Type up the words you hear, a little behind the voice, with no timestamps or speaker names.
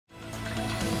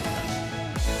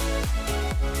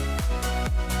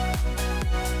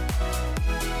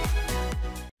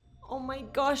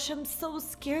gosh, I'm so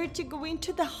scared to go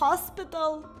into the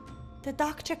hospital. The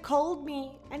doctor called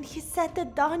me and he said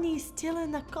that Donnie is still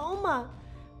in a coma.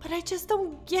 But I just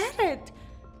don't get it.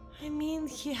 I mean,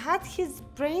 he had his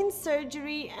brain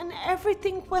surgery and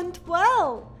everything went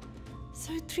well.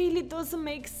 So it really doesn't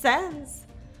make sense.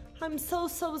 I'm so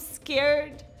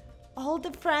scared. All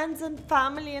the friends and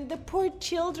family and the poor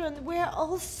children, we're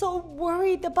all so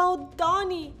worried about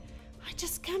Donnie. I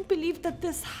just can't believe that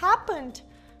this happened.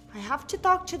 I have to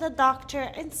talk to the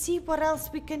doctor and see what else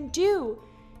we can do.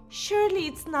 Surely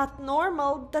it's not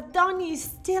normal that Donnie is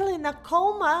still in a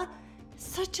coma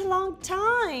such a long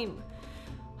time.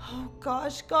 Oh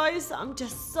gosh, guys, I'm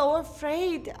just so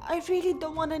afraid. I really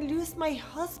don't want to lose my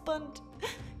husband.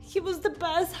 He was the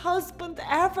best husband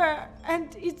ever,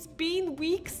 and it's been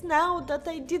weeks now that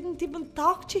I didn't even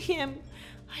talk to him.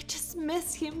 I just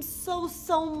miss him so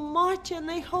much,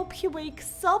 and I hope he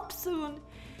wakes up soon.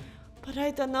 But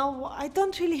I don't know, I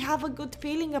don't really have a good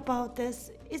feeling about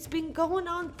this. It's been going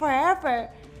on forever,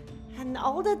 and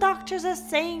all the doctors are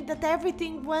saying that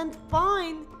everything went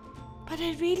fine, but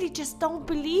I really just don't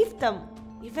believe them.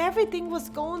 If everything was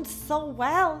going so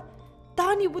well,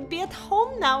 Donnie would be at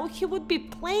home now. He would be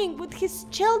playing with his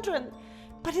children.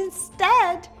 But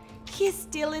instead, he's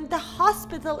still in the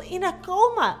hospital in a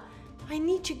coma. I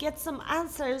need to get some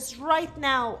answers right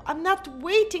now. I'm not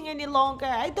waiting any longer.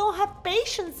 I don't have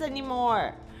patience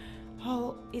anymore.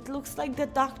 Oh, it looks like the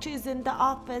doctor is in the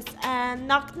office and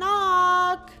knock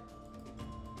knock.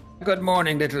 Good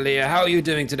morning, little Leah. How are you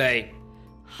doing today?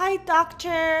 Hi,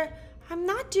 doctor. I'm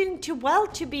not doing too well,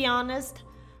 to be honest.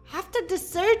 After the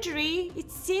surgery,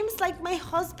 it seems like my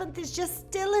husband is just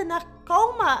still in a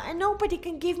coma and nobody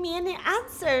can give me any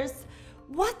answers.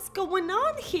 What's going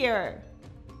on here?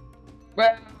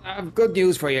 Well, I have good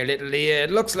news for you, little Leah.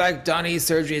 It looks like Donnie's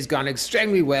surgery has gone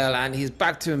extremely well and he's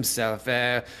back to himself.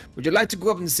 Would you like to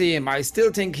go up and see him? I still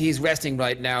think he's resting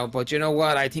right now, but you know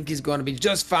what? I think he's going to be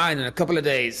just fine in a couple of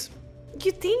days.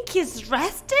 You think he's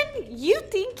resting? You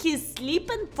think he's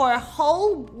sleeping for a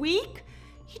whole week?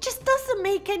 It just doesn't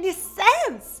make any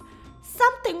sense.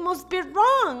 Something must be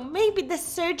wrong. Maybe the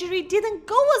surgery didn't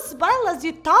go as well as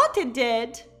you thought it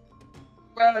did.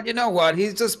 Well, you know what?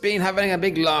 He's just been having a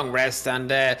big long rest and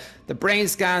the brain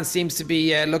scan seems to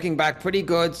be looking back pretty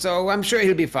good, so I'm sure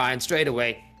he'll be fine straight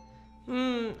away.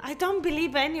 I don't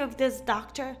believe any of this,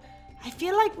 doctor. I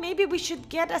feel like maybe we should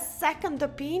get a second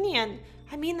opinion.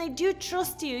 I mean, I do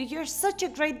trust you. You're such a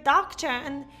great doctor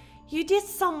and you did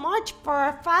so much for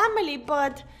our family,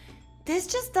 but this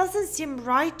just doesn't seem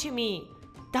right to me.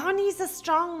 Donnie's a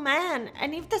strong man,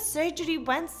 and if the surgery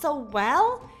went so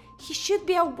well, he should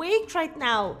be awake right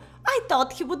now. I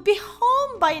thought he would be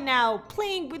home by now,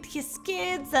 playing with his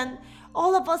kids and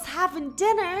all of us having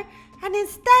dinner, and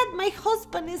instead my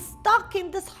husband is stuck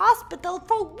in this hospital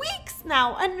for weeks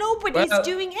now and nobody's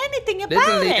doing anything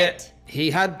about it. He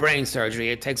had brain surgery.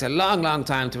 It takes a long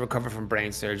time to recover from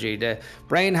brain surgery. The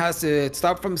brain has to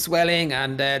stop from swelling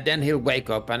and then he'll wake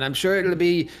up. And I'm sure it'll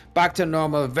be back to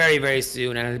normal very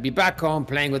soon. And he'll be back home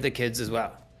playing with the kids as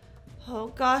well. Oh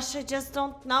gosh, I just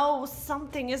don't know.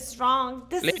 Something is wrong.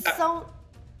 This Leah. is so...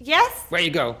 Yes? Where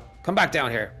you go? Come back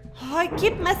down here. Oh, I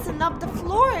keep messing up the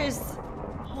floors.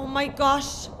 Oh my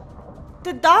gosh.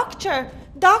 The doctor.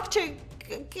 Doctor,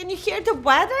 can you hear the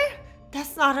weather?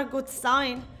 That's not a good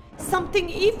sign. Something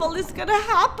evil is gonna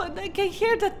happen. I can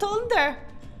hear the thunder.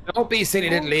 Don't be silly,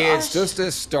 little Leah. It's just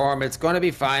a storm. It's gonna be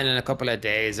fine in a couple of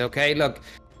days, okay? Look,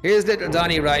 here's little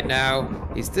Donnie right now.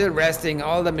 He's still resting.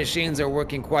 All the machines are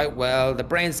working quite well. The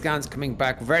brain scan's coming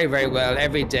back very well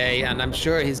every day, and I'm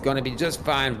sure he's gonna be just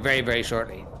fine very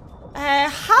shortly.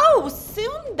 How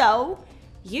soon though?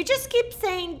 You just keep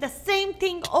saying the same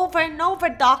thing over and over,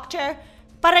 doctor.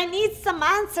 But I need some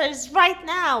answers right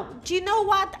now. Do you know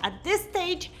what? At this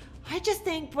stage, I just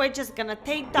think we're just gonna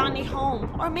take Donnie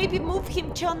home or maybe move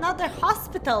him to another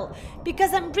hospital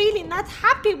because I'm really not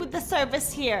happy with the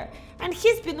service here. And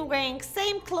he's been wearing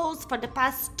same clothes for the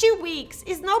past 2 weeks.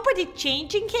 Is nobody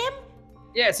changing him?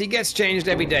 Yes, he gets changed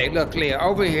every day. Look, Leah,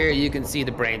 over here you can see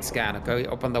the brain scan, okay,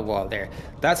 up on the wall there.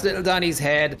 That's little Donnie's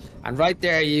head, and right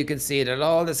there you can see that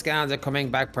all the scans are coming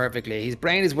back perfectly. His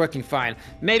brain is working fine.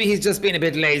 Maybe he's just being a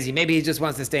bit lazy. Maybe he just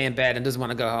wants to stay in bed and doesn't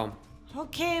want to go home.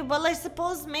 Okay, well, I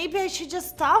suppose maybe I should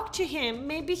just talk to him.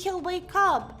 Maybe he'll wake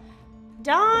up.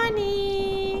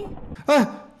 Donnie!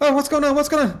 What's going on? What's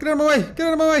going on? Get out of my way! Get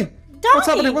out of my way! Donnie! What's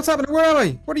happening? What's happening? Where am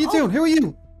I? What are you doing? Who are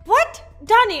you? What?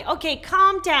 Donnie, okay,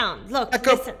 calm down. Look,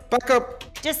 listen. Back up.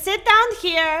 Just sit down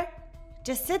here.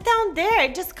 Just sit down there.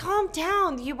 Just calm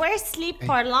down. You were asleep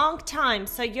for a long time,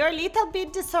 so you're a little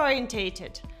bit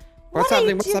disorientated. What's What are you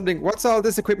happening? What's happening? What's all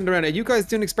this equipment around? Are you guys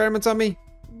doing experiments on me?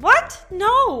 What?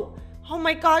 No. Oh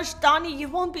my gosh, Donnie, you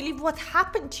won't believe what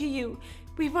happened to you.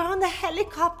 We were on a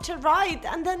helicopter ride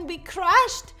and then we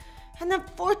crashed. And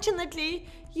unfortunately,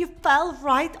 you fell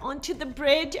right onto the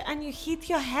bridge and you hit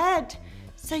your head.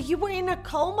 So you were in a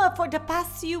coma for the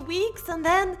past few weeks, and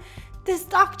then this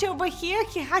doctor over here,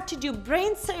 he had to do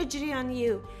brain surgery on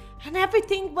you. And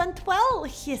everything went well,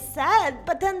 he said,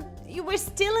 but then you were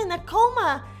still in a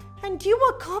coma. And you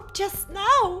woke up just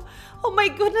now. Oh my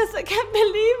goodness, I can't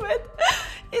believe it.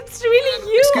 It's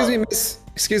really you. Excuse me, miss.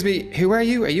 Excuse me, who are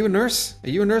you? Are you a nurse? Are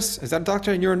you a nurse? Is that a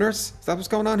doctor and you're a nurse? Is that what's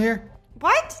going on here?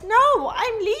 What? No,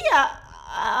 I'm Leah.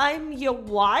 I'm your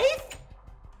wife?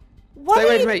 What Stay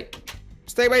away from me.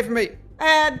 Stay away from me.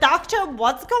 Doctor,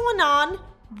 what's going on?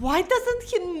 Why doesn't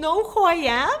he know who I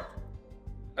am?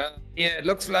 Yeah, it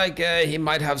looks like he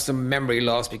might have some memory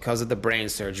loss because of the brain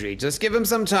surgery. Just give him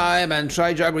some time and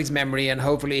try jog his memory, and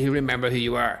hopefully he'll remember who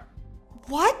you are.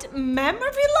 What? Memory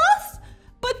loss?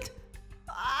 But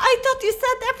I thought you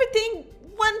said everything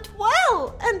went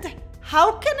well. And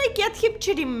how can I get him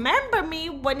to remember me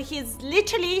when he's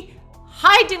literally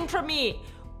hiding from me?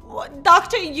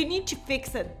 Doctor, you need to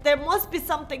fix it. There must be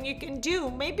something you can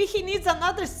do. Maybe he needs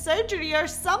another surgery or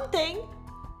something.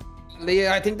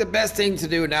 Leah, I think the best thing to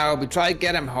do now will try to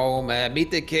get him home, meet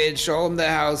the kids, show him the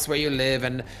house where you live,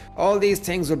 and all these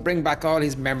things will bring back all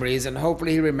his memories, and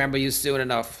hopefully he'll remember you soon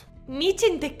enough.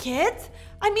 Meeting the kids?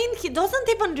 I mean, he doesn't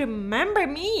even remember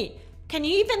me. Can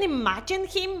you even imagine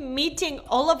him meeting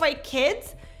all of our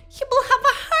kids? He will have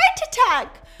a heart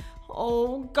attack.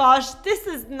 Oh gosh, this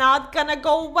is not gonna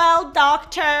go well,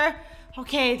 doctor.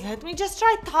 Okay, let me just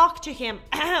try to talk to him.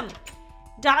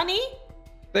 Donnie?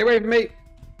 Stay away from me.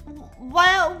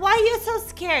 Why are you so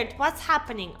scared? What's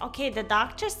happening? Okay, the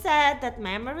doctor said that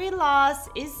memory loss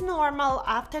is normal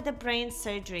after the brain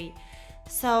surgery.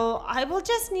 So I will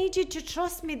just need you to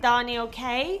trust me, Donnie,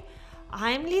 okay?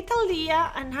 I'm little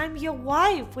Leah and I'm your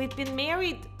wife. We've been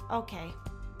married. Okay,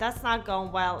 that's not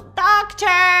going well.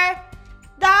 Doctor!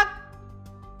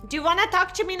 Do you want to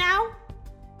talk to me now?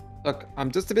 Look, I'm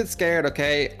just a bit scared,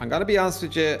 okay? I'm gonna be honest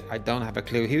with you. I don't have a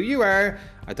clue who you are.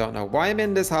 I don't know why I'm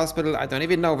in this hospital. I don't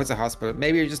even know if it's a hospital.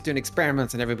 Maybe you're just doing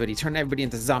experiments on everybody, turning everybody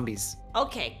into zombies.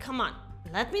 Okay, come on.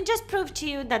 Let me just prove to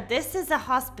you that this is a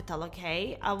hospital,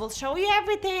 okay? I will show you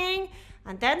everything,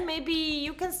 and then maybe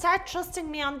you can start trusting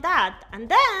me on that. And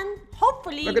then,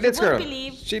 hopefully, Look at this you will girl.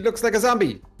 believe... She looks like a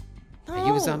zombie. No, Are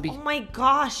you a zombie? Oh my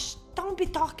gosh. Don't be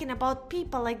talking about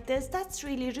people like this. That's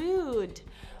really rude.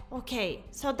 Okay,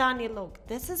 so Donnie, look,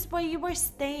 this is where you were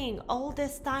staying all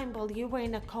this time while you were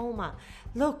in a coma.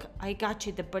 Look, I got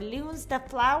you the balloons, the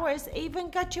flowers, I even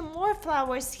got you more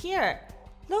flowers here.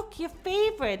 Look, your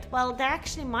favorite. Well, they're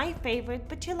actually my favorite,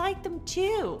 but you like them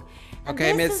too. And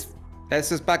Okay, this miss, is- let's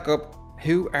just back up.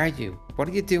 Who are you? What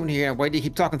are you doing here? And why do you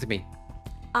keep talking to me?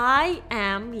 I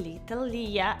am little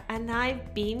Leah and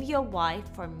I've been your wife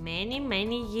for many,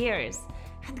 many years.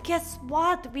 And guess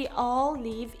what? We all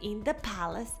live in the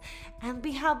palace and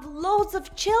we have loads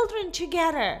of children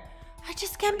together. I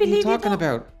just can't What are you believe talking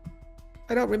about?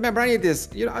 I don't remember any of this.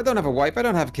 You know, I don't have a wife. I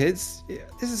don't have kids.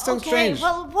 This is so strange. Okay,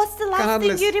 well, what's the last handle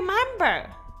thing this. you remember?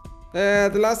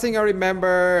 The last thing I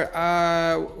remember,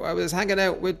 I was hanging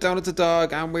out with Donut the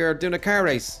dog and we were doing a car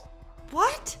race.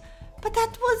 What? But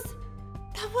that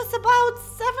was about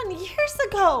 7 years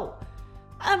ago.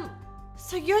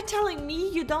 So you're telling me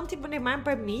you don't even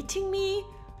remember meeting me?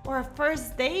 Or a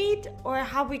first date? Or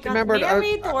how we got Remember,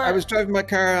 married? I was driving my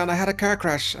car and I had a car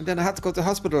crash and then I had to go to the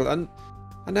hospital and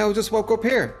now I just woke up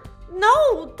here.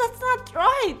 No, that's not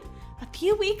right. A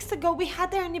few weeks ago we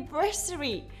had our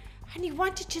anniversary and you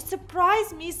wanted to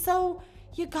surprise me, so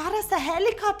you got us a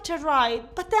helicopter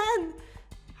ride. But then,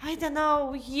 I don't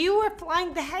know, you were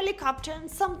flying the helicopter and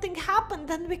something happened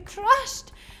and we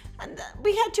crashed. And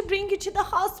we had to bring you to the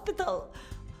hospital.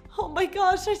 Oh my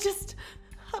gosh,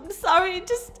 I'm sorry,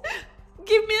 just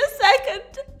give me a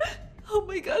second. Oh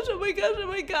my gosh, oh my gosh, oh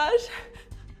my gosh.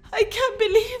 I can't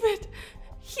believe it.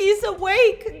 He's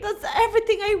awake, does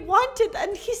everything I wanted,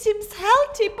 and he seems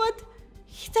healthy, but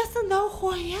he doesn't know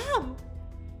who I am.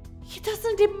 He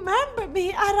doesn't remember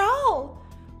me at all,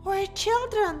 or our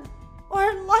children, or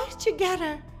our life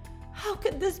together. How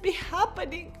could this be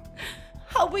happening?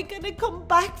 How are we gonna come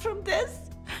back from this?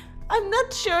 I'm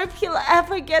not sure if he'll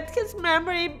ever get his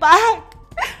memory back.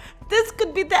 This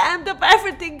could be the end of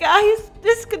everything, guys.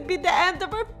 This could be the end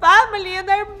of our family and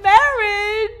our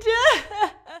marriage.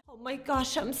 Oh my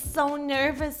gosh, I'm so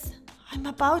nervous. I'm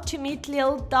about to meet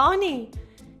little Donnie.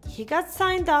 He got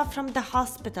signed off from the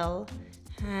hospital.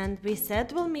 And we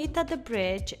said we'll meet at the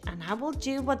bridge and I will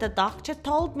do what the doctor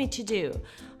told me to do.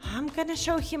 I'm gonna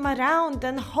show him around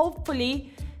and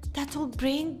hopefully that will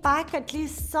bring back at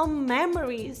least some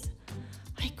memories.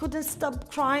 I couldn't stop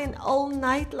crying all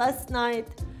night last night.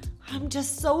 I'm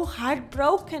just so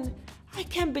heartbroken. I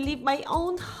can't believe my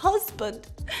own husband.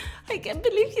 I can't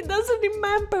believe he doesn't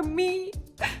remember me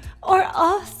or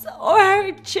us or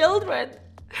our children.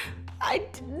 I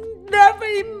never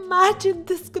imagined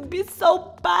this could be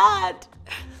so bad.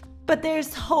 But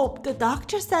there's hope. The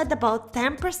doctor said about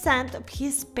 10% of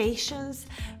his patients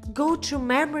go through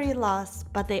memory loss,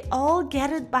 but they all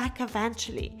get it back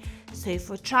eventually. So if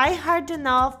we try hard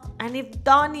enough, and if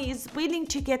Donnie is willing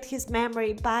to get his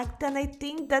memory back, then I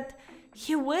think that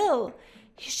he will.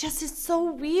 It's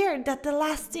so weird that the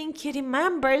last thing he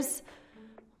remembers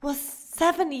was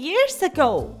 7 years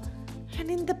ago. And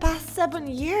in the past 7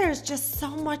 years, just so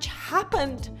much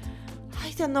happened.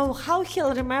 I don't know how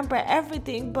he'll remember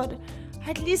everything, but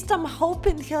at least I'm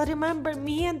hoping he'll remember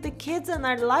me and the kids and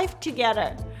our life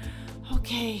together.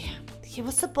 Okay, he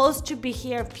was supposed to be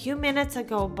here a few minutes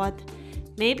ago, but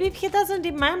maybe if he doesn't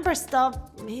remember stuff,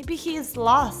 maybe he is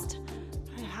lost.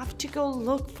 I have to go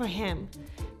look for him.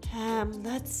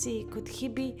 Let's see, could he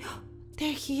be...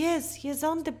 There he is. He is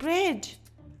on the bridge.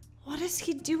 What is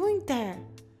he doing there?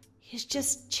 He's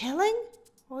just chilling?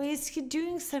 Or is he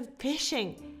doing some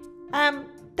fishing?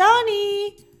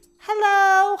 Donnie!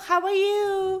 Hello, how are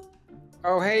you?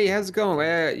 Oh, hey, how's it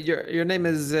going? Your name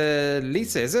is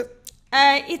Lisa, is it?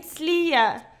 It's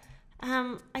Leah.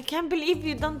 I can't believe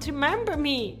you don't remember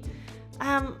me.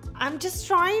 I'm just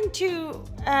trying to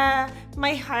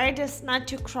my hardest not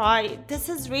to cry. This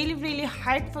is really, really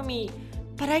hard for me.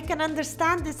 But I can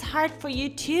understand it's hard for you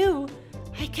too.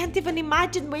 I can't even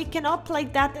imagine waking up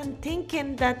like that and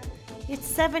thinking that it's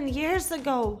 7 years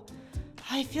ago.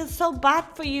 I feel so bad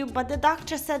for you, but the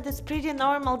doctor said it's pretty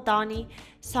normal, Donnie.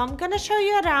 So I'm gonna show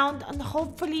you around and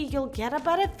hopefully you'll get a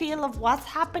better feel of what's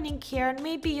happening here and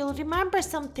maybe you'll remember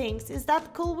some things. Is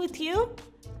that cool with you?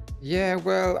 Yeah,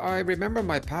 well, I remember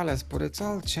my palace, but it's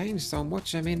all changed so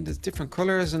much. I mean, there's different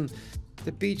colors and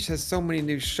the beach has so many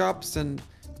new shops and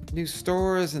new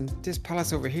stores, and this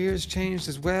palace over here has changed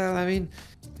as well. I mean,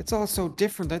 it's all so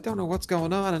different. I don't know what's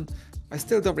going on, and I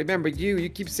still don't remember you. You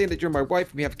keep saying that you're my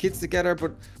wife and we have kids together,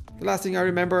 but the last thing I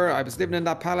remember, I was living in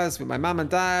that palace with my mom and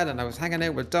dad, and I was hanging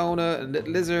out with Donut and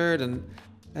Little Lizard and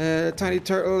Tiny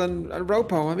Turtle and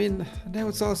Ropo. I mean, now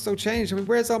it's all so changed. I mean,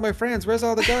 where's all my friends? Where's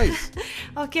all the guys?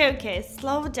 Okay,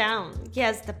 slow down.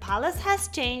 Yes, the palace has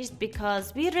changed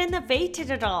because we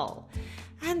renovated it all.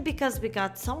 And because we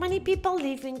got so many people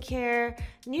living here,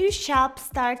 new shops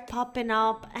start popping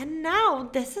up, and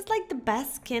now this is like the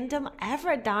best kingdom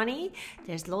ever, Donnie.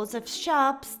 There's loads of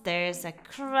shops, there's a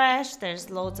creche,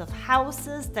 there's loads of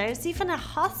houses, there's even a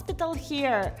hospital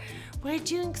here. We're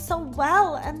doing so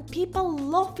well and people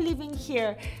love living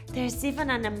here. There's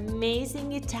even an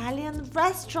amazing Italian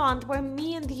restaurant where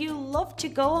me and you love to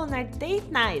go on our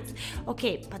date nights.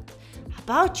 Okay, but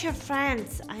about your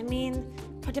friends, I mean,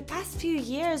 for the past few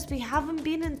years, we haven't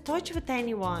been in touch with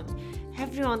anyone.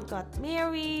 Everyone got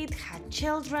married, had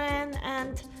children,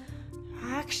 and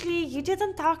actually, you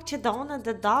didn't talk to Donna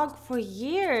the dog for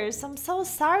years. I'm so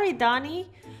sorry, Donnie.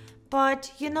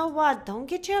 But you know what? Don't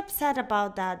get you upset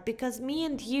about that because me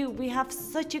and you, we have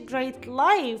such a great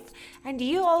life. And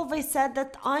you always said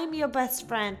that I'm your best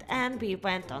friend. And we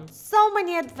went on so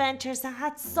many adventures and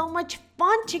had so much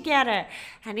fun together.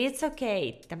 And it's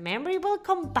okay. The memory will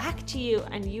come back to you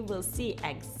and you will see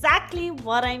exactly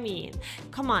what I mean.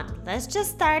 Come on, let's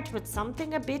just start with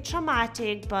something a bit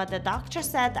traumatic. But the doctor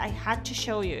said I had to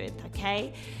show you it,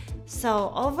 okay?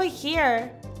 So over here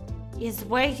is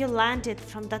where you landed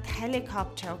from that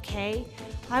helicopter, okay?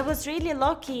 I was really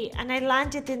lucky and I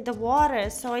landed in the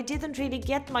water, so I didn't really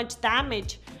get much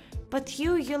damage. But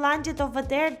you landed over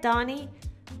there, Donnie.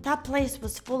 That place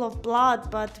was full of blood,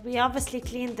 but we obviously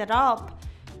cleaned it up.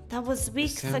 That was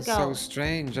weeks ago. Sounds so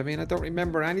strange. I mean, I don't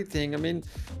remember anything. I mean,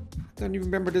 I don't even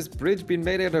remember this bridge being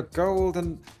made out of gold,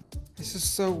 and it's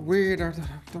just so weird. I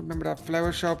don't remember that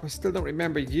flower shop. I still don't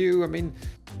remember you. I mean,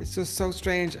 it's just so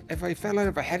strange. If I fell out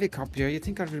of a helicopter, you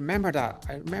think I'd remember that.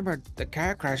 I remember the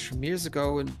car crash from years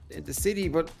ago in the city,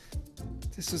 but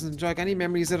this doesn't jog any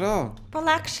memories at all. Well,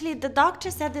 actually, the doctor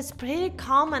said it's pretty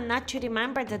common not to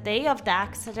remember the day of the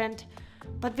accident.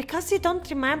 But because you don't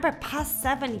remember past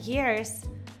 7 years,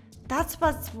 that's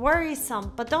what's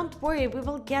worrisome. But don't worry, we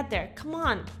will get there. Come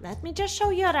on, let me just show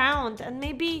you around and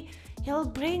maybe It'll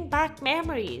bring back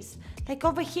memories. Like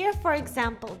over here, for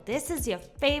example, this is your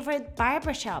favorite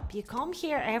barbershop. You come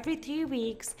here every 3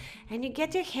 weeks and you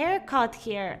get your hair cut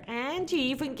here, and you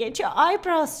even get your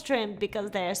eyebrows trimmed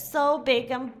because they're so big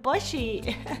and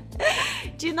bushy.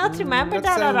 Do you not remember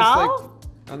that at all?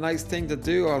 Like a nice thing to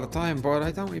do all the time, but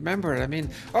I don't remember it. I mean,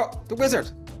 oh, the wizard.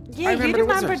 Yeah, you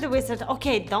remember the wizard.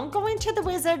 Okay, don't go into the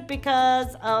wizard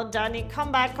because, oh, Johnny,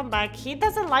 come back. He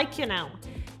doesn't like you now.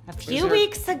 A few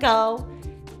weeks ago,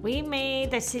 we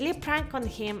made a silly prank on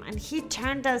him and he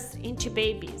turned us into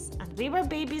babies. And we were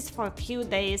babies for a few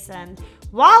days, and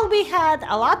while we had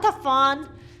a lot of fun,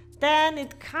 then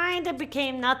it kind of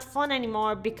became not fun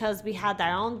anymore because we had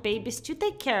our own babies to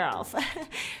take care of.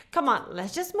 Come on,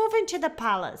 let's just move into the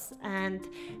palace and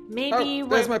maybe... Oh,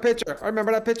 there's my picture. I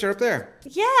remember that picture up there.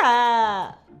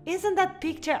 Yeah. Isn't that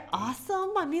picture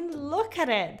awesome? I mean, look at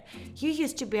it. You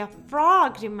used to be a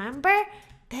frog, remember?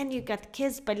 Then you got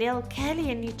kissed by little Kelly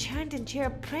and you turned into a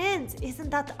prince. Isn't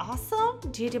that awesome?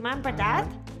 Do you remember that?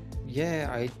 Yeah,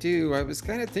 I do. I was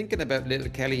kind of thinking about little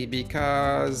Kelly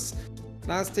because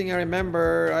last thing I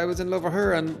remember, I was in love with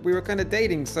her and we were kind of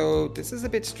dating. So this is a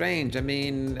bit strange. I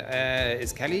mean,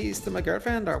 is Kelly still my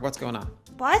girlfriend or what's going on?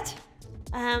 What?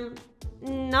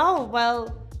 No,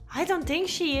 well, I don't think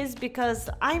she is because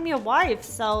I'm your wife,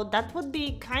 so that would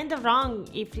be kind of wrong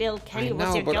if little Kelly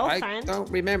was your girlfriend. I don't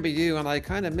remember you and I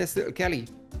kind of miss little Kelly.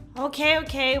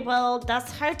 Okay, well,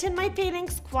 that's hurting my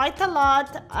feelings quite a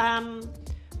lot.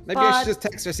 Maybe I should just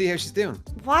text her, see how she's doing.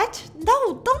 What?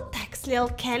 No, don't text little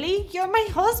Kelly. You're my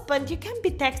husband. You can't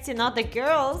be texting other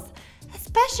girls,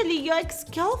 especially your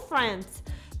ex-girlfriends.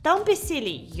 Don't be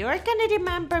silly. You're gonna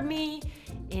remember me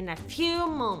in a few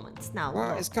moments now.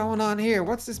 What is going on here?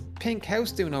 What's this pink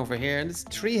house doing over here? And this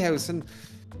tree house and...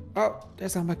 Oh,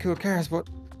 there's all my cool cars, but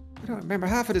I don't remember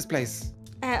half of this place.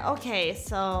 Okay,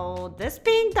 so this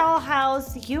pink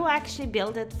dollhouse, you actually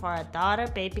built it for a daughter,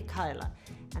 baby Kyla.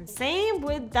 And same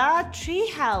with that tree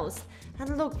house.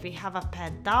 And look, we have a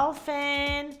pet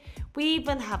dolphin. We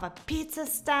even have a pizza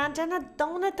stand and a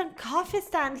donut and coffee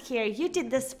stand here. You did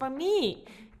this for me.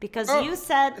 Because you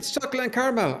said... It's chocolate and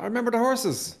caramel. I remember the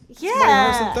horses. Yeah. It's my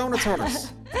horse and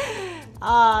donuts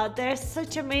horse. They're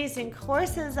such amazing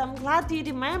horses. I'm glad you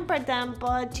remember them,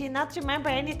 but do you not remember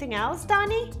anything else,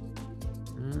 Donnie?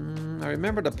 I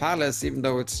remember the palace, even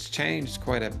though it's changed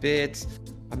quite a bit.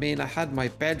 I mean, I had my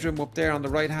bedroom up there on the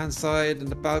right-hand side and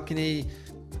the balcony.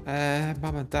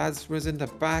 Mom and Dad's was in the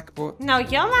back, but... No,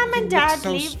 your mom and dad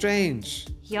live... so strange.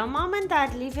 Your mom and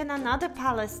dad live in another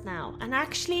palace now. And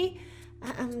actually...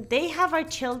 they have our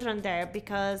children there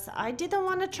because I didn't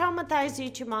want to traumatize you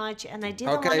too much and I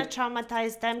didn't want to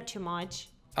traumatize them too much.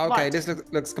 Okay, this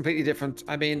looks completely different.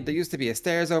 I mean, there used to be a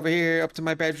stairs over here up to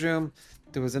my bedroom.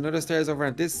 There was another stairs over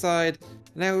on this side.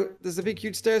 Now there's a big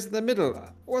huge stairs in the middle.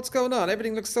 What's going on?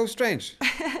 Everything looks so strange.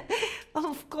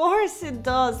 Of course it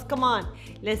does. Come on.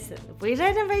 Listen, we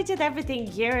renovated everything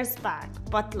years back.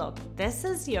 But look, this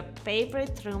is your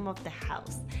favorite room of the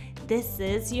house. This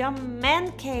is your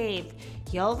man cave.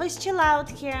 You always chill out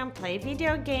here and play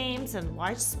video games and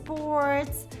watch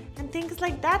sports and things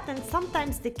like that. And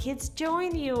sometimes the kids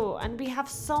join you and we have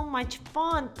so much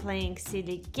fun playing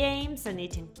silly games and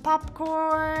eating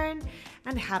popcorn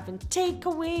and having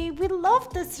takeaway. We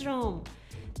love this room.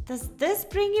 Does this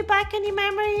bring you back any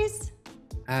memories?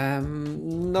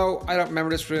 No, I don't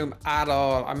remember this room at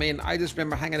all. I mean, I just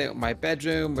remember hanging out in my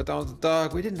bedroom with the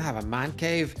dog. We didn't have a man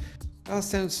cave. That all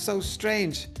sounds so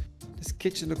strange. This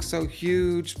kitchen looks so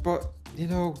huge, but you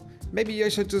know, maybe I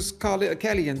should just call little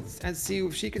Kelly and see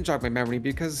if she can jog my memory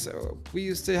because we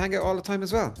used to hang out all the time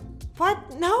as well.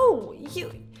 What? No,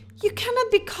 you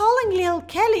cannot be calling little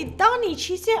Kelly Donnie.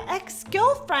 She's your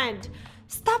ex-girlfriend.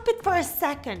 Stop it for a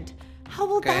second. How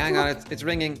will that hang look? on, it's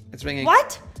ringing. It's ringing.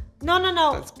 What? No.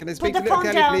 Can I speak Put to the phone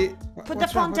Kelly, down. please? Put the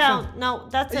phone down. No,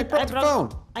 that's it.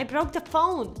 I broke the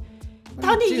phone.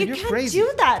 Donnie, you can't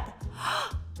do that.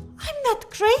 I'm not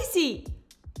crazy.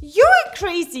 You're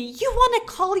crazy. You want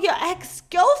to call your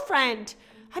ex-girlfriend.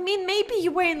 I mean, maybe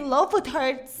you were in love with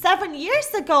her 7 years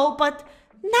ago, but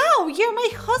now you're my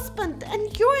husband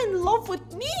and you're in love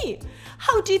with me.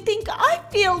 How do you think I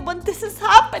feel when this is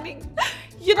happening?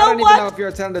 You know what? I don't even know if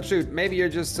you're telling the truth. Maybe you're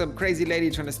just some crazy lady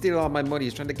trying to steal all my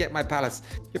money, trying to get my palace.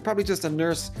 You're probably just a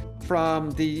nurse from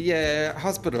the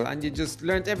hospital and you just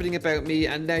learned everything about me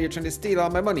and now you're trying to steal all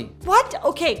my money. What?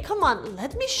 Okay, come on.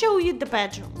 Let me show you the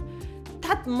bedroom.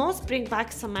 That must bring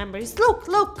back some memories.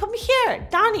 Look, come here.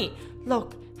 Donnie,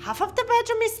 look. Half of the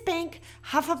bedroom is pink,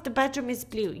 half of the bedroom is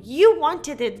blue. You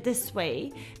wanted it this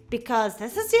way because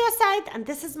this is your side and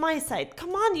this is my side.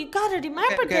 Come on, you gotta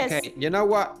remember this. Okay, you know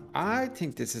what? I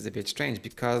think this is a bit strange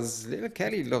because little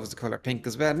Kelly loves the color pink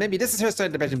as well. Maybe this is her side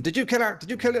of the bedroom. Did you kill her? Did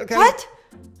you kill little Kelly? What?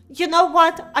 You know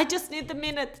what? I just need a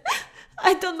minute.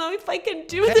 I don't know if I can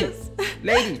do this.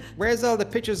 Lady, where's all the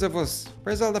pictures of us?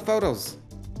 Where's all the photos?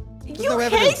 You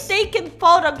hate taking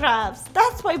photographs.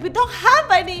 That's why we don't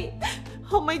have any.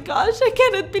 Oh my gosh, I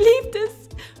cannot believe this.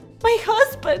 My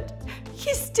husband,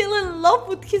 he's still in love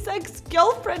with his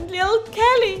ex-girlfriend, little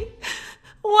Kelly.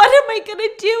 What am I gonna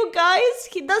do, guys?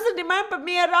 He doesn't remember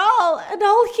me at all. And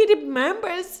all he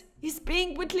remembers is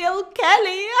being with little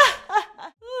Kelly.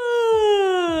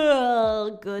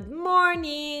 Good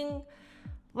morning.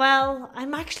 Well,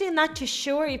 I'm actually not too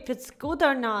sure if it's good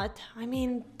or not. I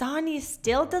mean, Donnie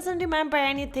still doesn't remember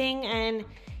anything and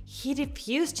he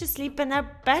refused to sleep in our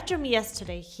bedroom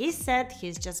yesterday. He said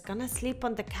he's just gonna sleep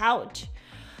on the couch.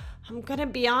 I'm gonna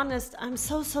be honest, I'm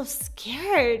so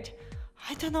scared.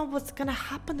 I don't know what's gonna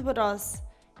happen with us.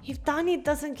 If Donnie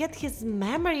doesn't get his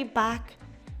memory back,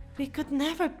 we could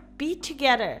never be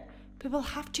together. We will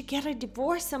have to get a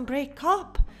divorce and break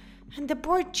up. And the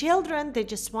poor children, they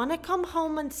just want to come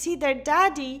home and see their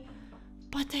daddy.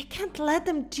 But I can't let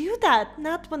them do that,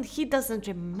 not when he doesn't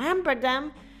remember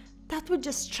them. That would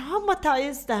just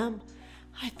traumatize them.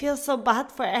 I feel so bad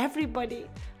for everybody.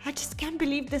 I just can't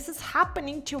believe this is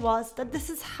happening to us, that this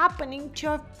is happening to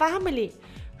our family,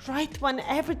 right when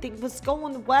everything was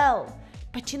going well.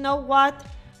 But you know what?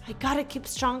 I gotta keep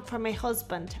strong for my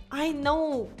husband. I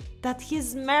know that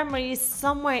his memory is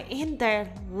somewhere in there,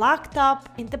 locked up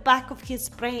in the back of his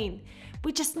brain.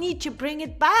 We just need to bring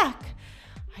it back.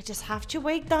 I just have to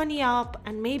wake Donnie up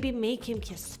and maybe make him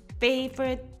his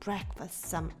favorite breakfast.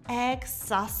 Some eggs,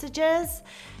 sausages,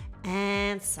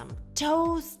 and some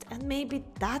toast. And maybe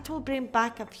that will bring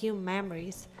back a few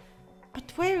memories.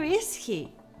 But where is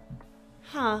he?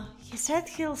 He said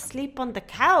he'll sleep on the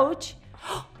couch.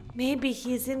 Maybe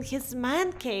he's in his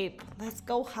man cave. Let's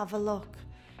go have a look.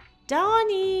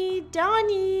 Donnie,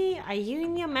 are you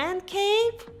in your man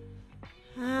cave?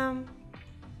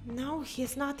 No,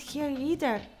 he's not here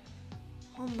either.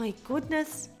 Oh my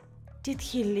goodness. Did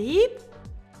he leave?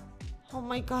 Oh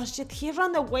my gosh, did he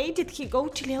run away? Did he go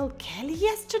to little Kelly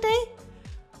yesterday?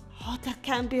 Oh, that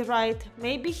can't be right.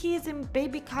 Maybe he's in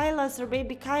baby Kyla's or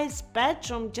baby Kai's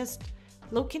bedroom just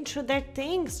looking through their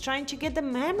things, trying to get the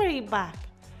memory back.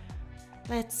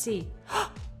 Let's see.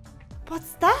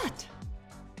 What's that?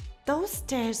 Those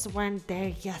stairs weren't there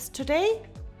yesterday.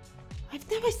 I've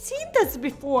never seen this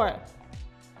before.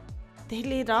 They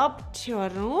lead up to a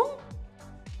room?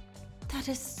 That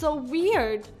is so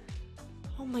weird.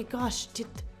 Oh my gosh, did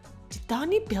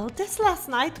Donnie build this last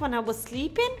night when I was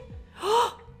sleeping?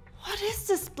 What is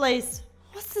this place?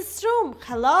 What's this room?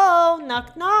 Hello?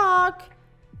 Knock knock.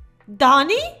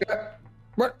 Donnie?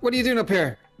 What are you doing up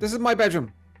here? This is my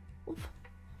bedroom.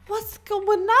 What's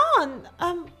going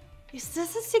on? Is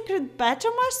this a secret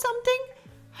bedroom or something?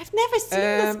 I've never seen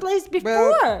this place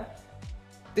before. Well,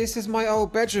 this is my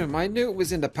old bedroom. I knew it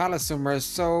was in the palace somewhere,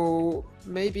 so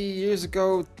maybe years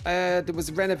ago there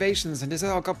was renovations and this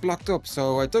all got blocked up.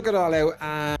 So I dug it all out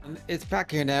and it's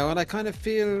back here now and I kind of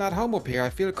feel at home up here. I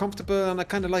feel comfortable and I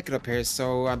kind of like it up here.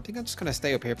 So I think I'm just going to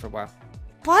stay up here for a while.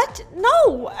 What?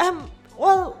 No.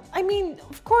 Well, I mean,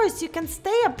 of course you can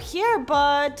stay up here,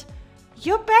 but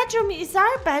your bedroom is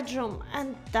our bedroom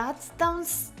and that's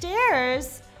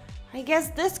downstairs. I guess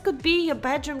this could be your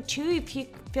bedroom too if you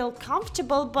feel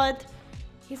comfortable, but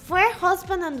if we're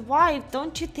husband and wife,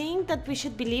 don't you think that we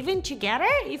should be living together?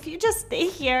 If you just stay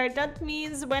here, that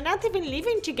means we're not even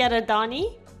living together,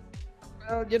 Donnie.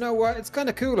 Well, you know what? It's kind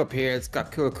of cool up here. It's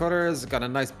got cool colors. It's got a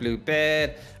nice blue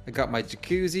bed. I got my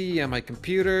jacuzzi and my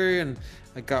computer, and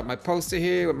I got my poster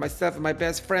here with myself and my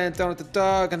best friend down with the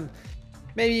dog, and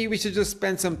maybe we should just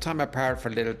spend some time apart for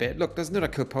a little bit. Look, there's another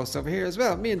cool poster over here as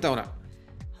well. Me and Donut.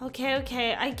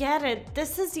 Okay, I get it.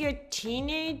 This is your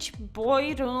teenage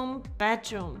boy room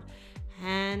bedroom.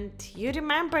 And you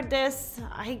remember this,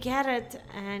 I get it.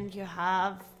 And you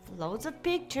have loads of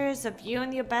pictures of you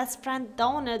and your best friend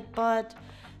Donut. But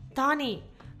Donnie,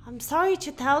 I'm sorry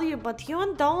to tell you, but you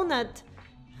and Donut,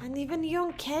 and even you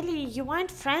and Kelly, you aren't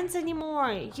friends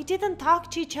anymore. You didn't talk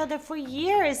to each other for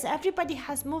years. Everybody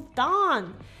has moved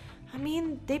on. I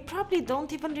mean, they probably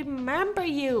don't even remember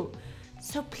you.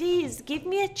 So please, give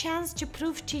me a chance to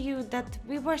prove to you that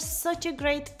we were such a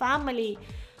great family.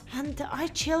 And our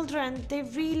children, they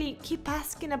really keep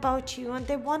asking about you and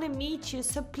they want to meet you.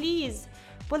 So please,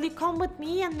 will you come with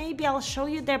me and maybe I'll show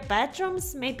you their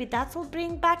bedrooms? Maybe that will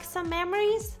bring back some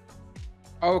memories?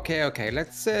 Okay.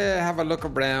 Let's have a look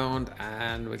around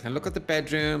and we can look at the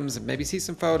bedrooms and maybe see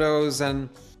some photos and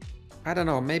I don't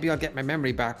know, maybe I'll get my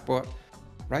memory back, but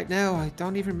right now I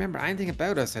don't even remember anything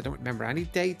about us. I don't remember any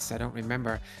dates. I don't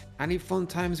remember any fun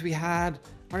times we had.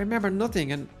 I remember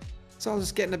nothing and it's all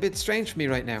just getting a bit strange for me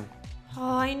right now.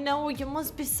 Oh, I know, you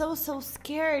must be so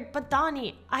scared. But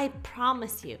Donnie, I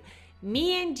promise you,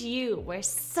 me and you were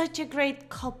such a great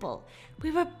couple.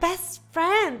 We were best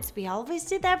friends. We always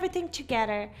did everything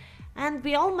together. And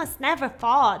we almost never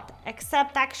fought,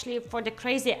 except actually for the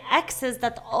crazy exes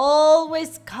that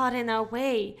always got in our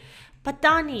way. But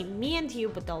Donnie, me and you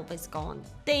would always go on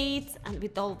dates and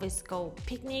we'd always go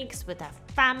picnics with our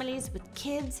families, with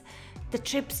kids, the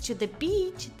trips to the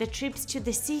beach, the trips to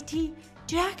the city.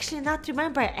 Do you actually not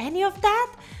remember any of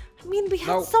that? I mean, we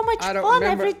had so much fun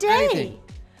every day. Anything.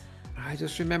 I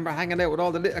just remember hanging out with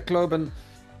all the little club and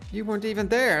you weren't even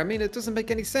there. I mean, it doesn't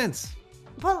make any sense.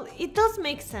 Well, it does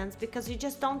make sense because you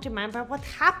just don't remember what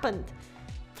happened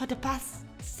for the past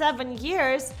 7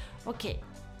 years. Okay,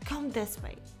 come this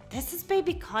way. This is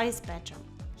baby Kai's bedroom.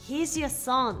 He's your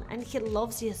son and he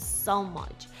loves you so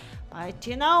much. But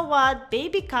you know what?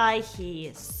 Baby Kai, he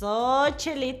is such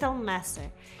a little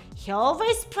messer. He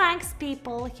always pranks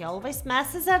people. He always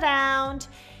messes around.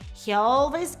 He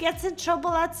always gets in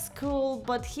trouble at school,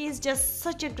 but he's just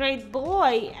such a great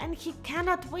boy and he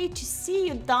cannot wait to see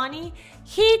you, Donnie.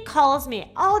 He calls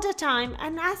me all the time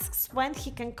and asks when he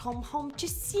can come home to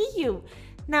see you.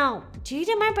 Now, do you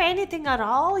remember anything at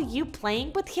all? You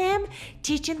playing with him,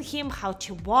 teaching him how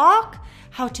to walk,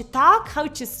 how to talk, how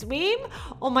to swim?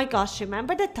 Oh my gosh,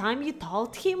 remember the time you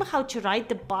taught him how to ride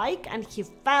the bike and he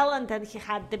fell and then he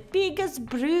had the biggest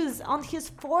bruise on his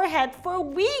forehead for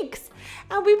weeks?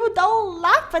 And we would all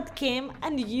laugh at him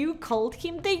and you called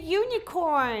him the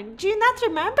unicorn. Do you not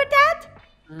remember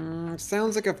that?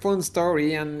 Sounds like a fun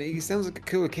story and he sounds like a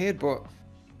cool kid, but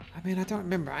I mean, I don't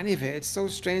remember any of it. It's so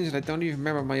strange that I don't even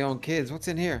remember my own kids. What's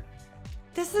in here?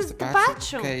 This is the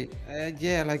bathroom. Okay,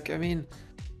 yeah, like, I mean,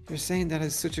 you're saying that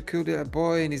he's such a cool little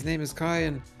boy and his name is Kai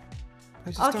and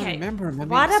I just don't remember him. I mean,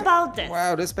 what about this?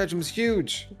 Wow, this bedroom's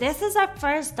huge. This is our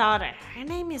first daughter. Her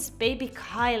name is baby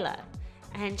Kyla.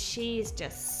 And she's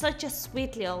just such a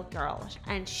sweet little girl.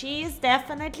 And she is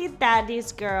definitely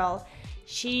daddy's girl.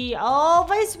 She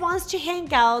always wants to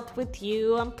hang out with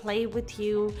you and play with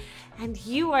you. And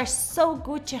you are so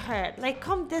good to her. Like,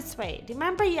 come this way.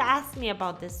 Remember you asked me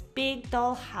about this big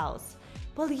doll house?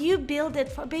 Well, you built it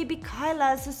for baby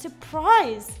Kyla as a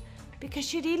surprise. Because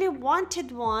she really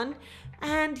wanted one.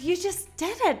 And you just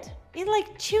did it. In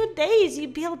like 2 days, you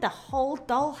built the whole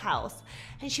dollhouse.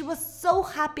 And she was so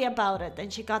happy about it.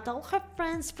 And she got all her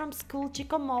friends from school to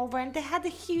come over and they had a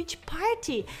huge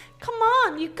party. Come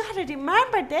on, you gotta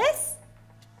remember this.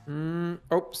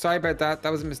 Oh, sorry about that.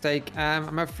 That was a mistake.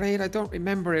 I'm afraid I don't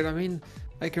remember it. I mean,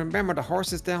 I can remember the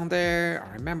horses down there.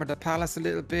 I remember the palace a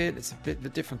little bit. It's a bit of a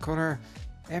different color.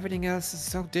 Everything else is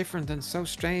so different and so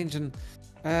strange. And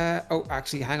oh,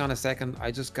 actually, hang on a second.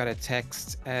 I just got a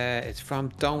text. It's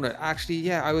from Donut. Actually,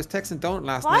 yeah, I was texting Donut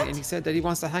last night and he said that he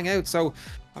wants to hang out. So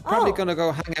I'm probably going to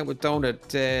go hang out with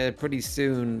Donut pretty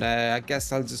soon. I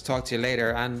guess I'll just talk to you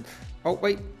later. And oh,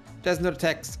 wait, there's another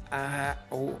text.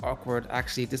 Oh, awkward.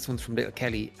 Actually, this one's from little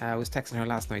Kelly. I was texting her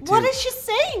last night too. What is she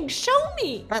saying? Show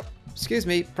me. Oh, excuse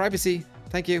me. Privacy.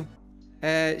 Thank you.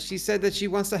 She said that she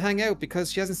wants to hang out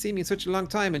because she hasn't seen me in such a long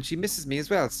time and she misses me as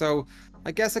well. So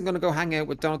I guess I'm going to go hang out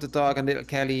with Donut the dog and little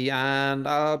Kelly and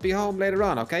I'll be home later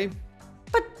on, okay?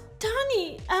 But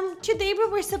Donnie, today we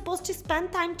were supposed to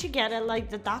spend time together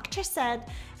like the doctor said,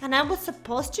 and I was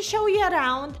supposed to show you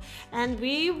around and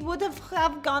we would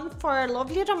have gone for a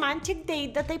lovely romantic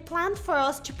date that they planned for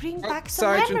us to bring back some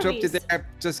memories. Sorry to interrupt you there,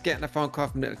 just getting a phone call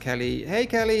from little Kelly. Hey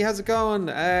Kelly, how's it going?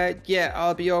 Yeah,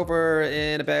 I'll be over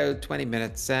in about 20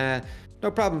 minutes.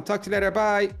 No problem, talk to you later,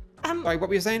 bye. Sorry, what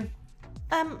were you saying?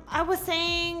 I was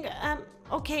saying,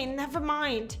 okay, never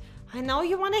mind. I know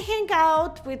you want to hang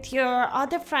out with your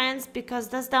other friends because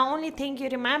that's the only thing you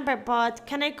remember, but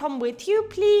can I come with you,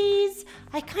 please?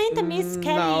 I kind of miss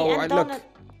Kelly and Donut. Look,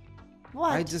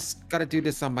 what? I just got to do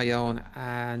this on my own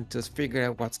and just figure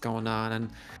out what's going on.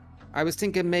 And I was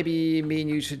thinking maybe me and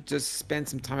you should just spend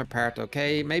some time apart,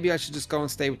 okay? Maybe I should just go and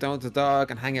stay with Donut the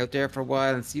dog and hang out there for a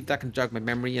while and see if that can jog my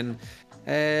memory and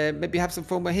maybe have some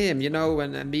fun with him, you know,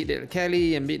 and meet little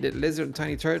Kelly and meet little Lizard and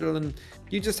Tiny Turtle, and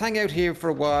you just hang out here for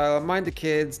a while, mind the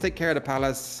kids, take care of the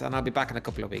palace, and I'll be back in a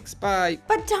couple of weeks. Bye.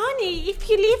 But Donnie, if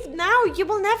you leave now, you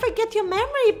will never get your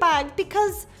memory back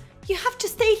because you have to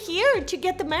stay here to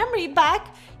get the memory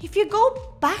back. If you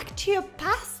go back to your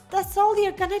past, that's all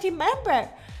you're gonna remember.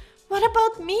 What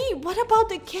about me? What about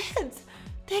the kids?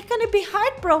 They're gonna be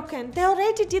heartbroken. They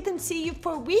already didn't see you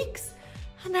for weeks.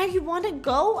 And now you wanna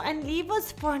go and leave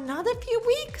us for another few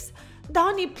weeks?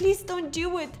 Donnie, please don't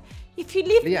do it. If you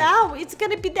leave Leah. now, it's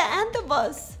gonna be the end of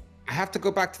us. I have to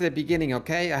go back to the beginning,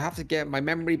 okay? I have to get my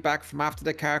memory back from after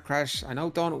the car crash. I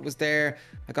know Donut was there.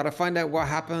 I gotta find out what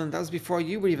happened. That was before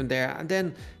you were even there. And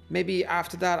then maybe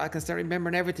after that, I can start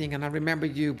remembering everything and I remember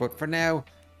you. But for now,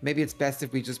 maybe it's best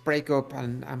if we just break up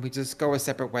and we just go our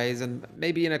separate ways. And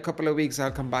maybe in a couple of weeks,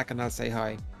 I'll come back and I'll say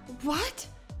hi. What?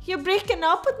 You're breaking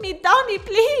up with me, Donnie,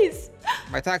 please.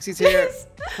 My taxi's here. Please.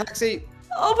 Taxi.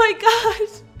 Oh my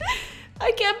gosh.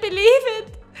 I can't believe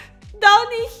it.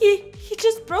 Donnie, he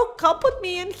just broke up with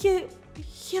me and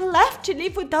he left to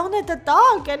live with Donna the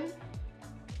dog, and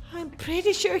I'm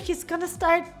pretty sure he's gonna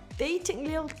start dating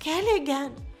little Kelly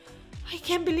again. I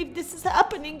can't believe this is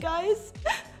happening, guys.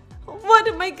 What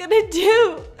am I gonna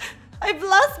do? I've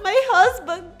lost my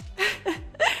husband.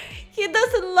 He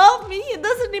doesn't love me. He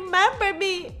doesn't remember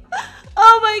me.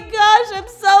 Oh my gosh, I'm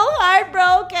so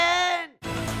heartbroken.